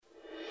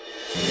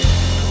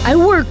I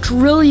worked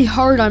really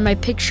hard on my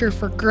picture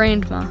for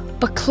Grandma,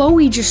 but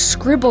Chloe just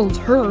scribbled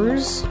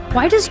hers.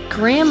 Why does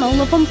Grandma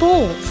love them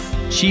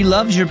both? She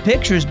loves your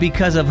pictures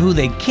because of who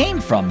they came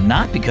from,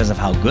 not because of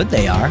how good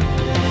they are.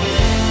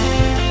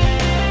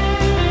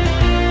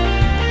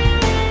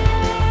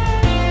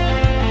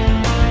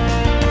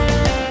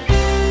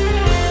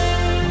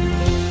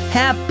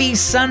 Happy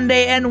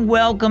Sunday and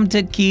welcome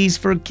to Keys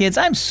for Kids.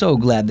 I'm so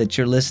glad that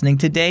you're listening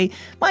today.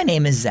 My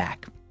name is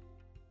Zach.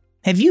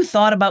 Have you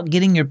thought about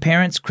getting your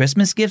parents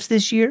Christmas gifts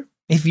this year?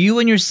 If you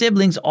and your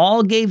siblings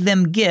all gave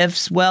them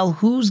gifts, well,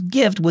 whose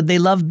gift would they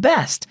love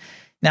best?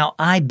 Now,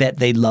 I bet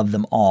they'd love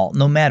them all,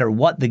 no matter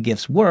what the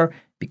gifts were,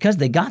 because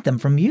they got them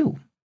from you.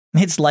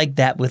 It's like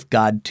that with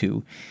God,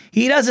 too.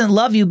 He doesn't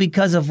love you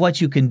because of what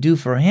you can do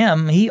for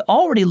Him. He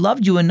already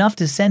loved you enough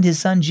to send His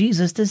Son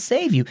Jesus to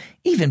save you,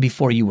 even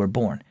before you were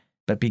born.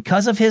 But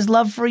because of His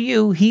love for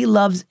you, He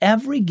loves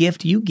every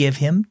gift you give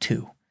Him,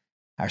 too.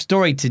 Our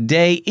story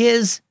today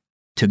is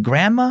To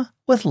Grandma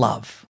with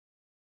Love.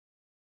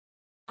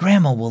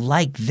 Grandma will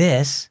like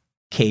this,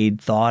 Cade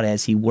thought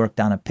as he worked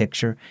on a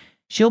picture.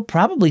 She'll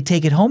probably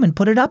take it home and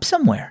put it up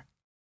somewhere.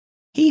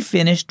 He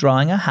finished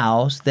drawing a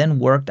house, then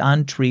worked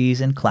on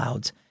trees and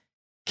clouds.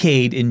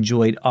 Cade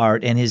enjoyed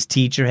art, and his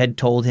teacher had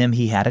told him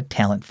he had a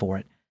talent for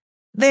it.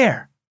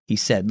 There, he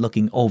said,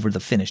 looking over the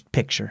finished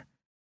picture.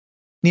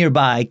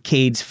 Nearby,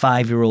 Cade's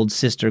 5-year-old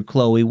sister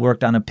Chloe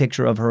worked on a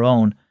picture of her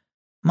own.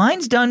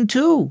 Mine's done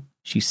too,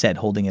 she said,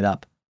 holding it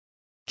up.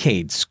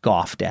 Cade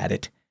scoffed at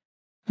it.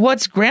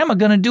 What's Grandma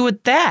going to do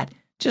with that?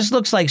 Just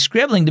looks like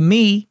scribbling to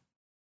me.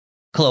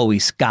 Chloe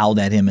scowled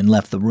at him and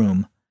left the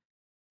room.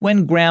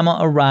 When Grandma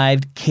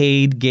arrived,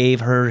 Cade gave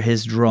her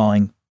his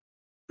drawing.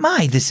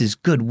 My, this is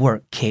good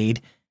work,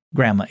 Cade,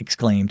 Grandma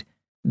exclaimed.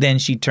 Then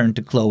she turned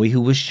to Chloe, who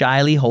was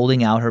shyly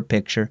holding out her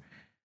picture.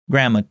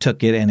 Grandma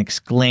took it and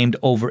exclaimed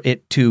over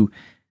it too.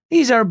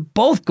 These are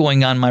both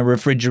going on my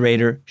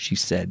refrigerator, she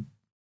said.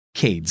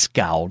 Cade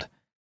scowled.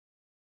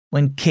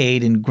 When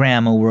Cade and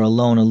Grandma were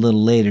alone a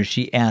little later,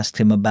 she asked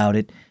him about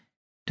it.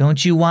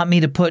 Don't you want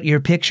me to put your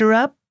picture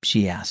up?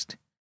 She asked.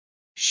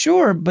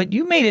 Sure, but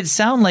you made it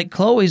sound like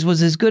Chloe's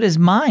was as good as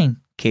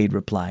mine, Cade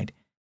replied.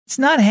 It's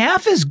not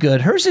half as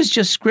good. Hers is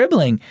just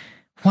scribbling.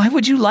 Why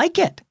would you like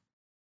it?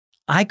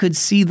 I could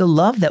see the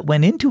love that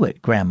went into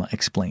it, Grandma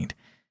explained.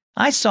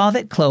 I saw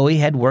that Chloe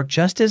had worked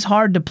just as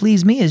hard to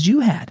please me as you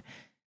had.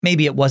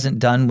 Maybe it wasn't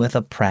done with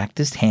a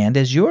practiced hand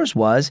as yours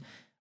was,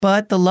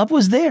 but the love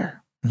was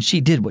there, and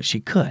she did what she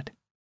could.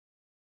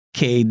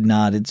 Cade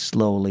nodded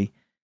slowly.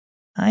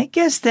 I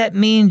guess that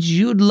means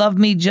you'd love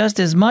me just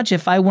as much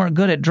if I weren't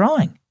good at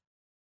drawing.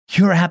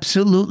 You're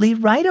absolutely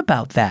right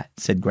about that,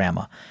 said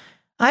Grandma.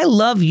 I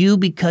love you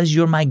because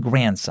you're my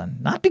grandson,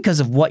 not because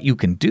of what you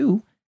can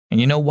do.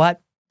 And you know what?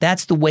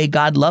 That's the way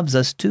God loves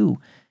us too.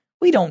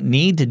 We don't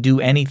need to do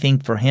anything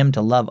for Him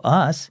to love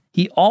us.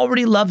 He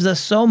already loves us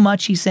so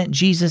much He sent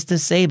Jesus to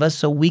save us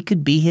so we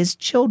could be His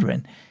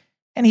children.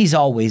 And He's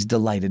always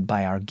delighted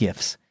by our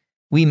gifts.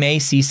 We may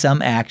see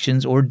some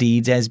actions or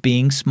deeds as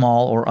being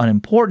small or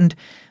unimportant,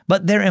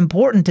 but they're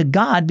important to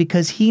God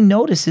because He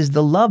notices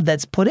the love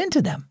that's put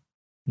into them.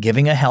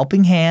 Giving a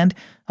helping hand,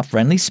 a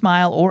friendly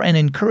smile, or an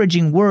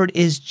encouraging word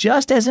is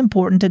just as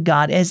important to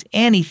God as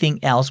anything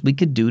else we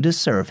could do to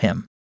serve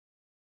Him.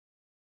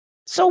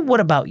 So what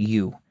about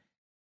you?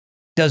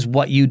 Does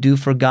what you do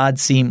for God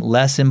seem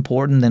less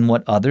important than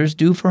what others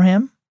do for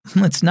Him?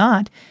 It's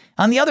not.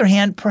 On the other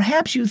hand,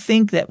 perhaps you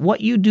think that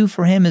what you do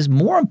for Him is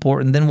more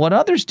important than what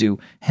others do,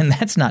 and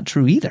that's not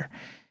true either.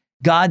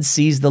 God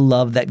sees the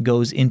love that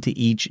goes into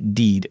each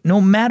deed, no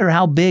matter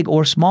how big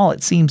or small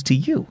it seems to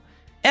you.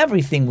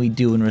 Everything we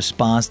do in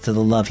response to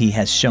the love He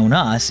has shown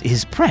us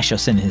is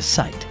precious in His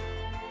sight.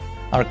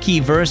 Our key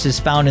verse is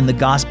found in the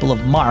Gospel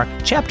of Mark,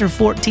 chapter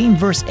 14,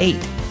 verse 8.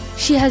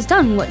 She has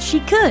done what she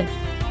could.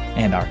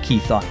 And our key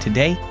thought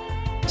today,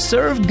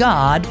 serve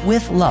God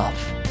with love.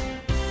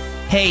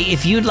 Hey,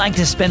 if you'd like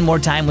to spend more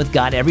time with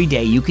God every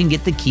day, you can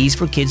get the Keys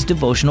for Kids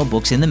devotional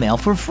books in the mail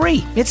for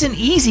free. It's an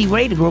easy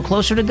way to grow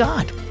closer to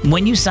God.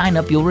 When you sign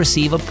up, you'll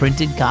receive a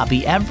printed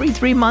copy every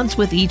 3 months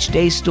with each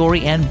day's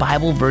story and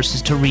Bible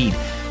verses to read.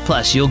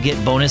 Plus, you'll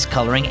get bonus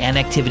coloring and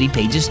activity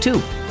pages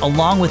too,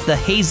 along with the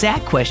Hey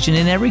Zach question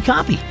in every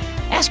copy.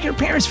 Ask your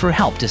parents for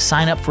help to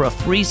sign up for a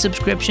free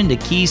subscription to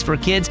Keys for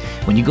Kids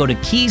when you go to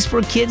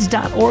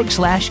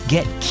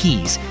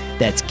keysforkids.org/getkeys.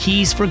 That's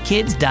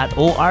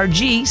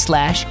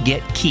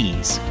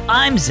keysforkids.org/getkeys.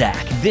 I'm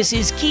Zach. This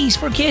is Keys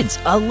for Kids,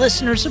 a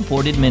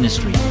listener-supported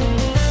ministry.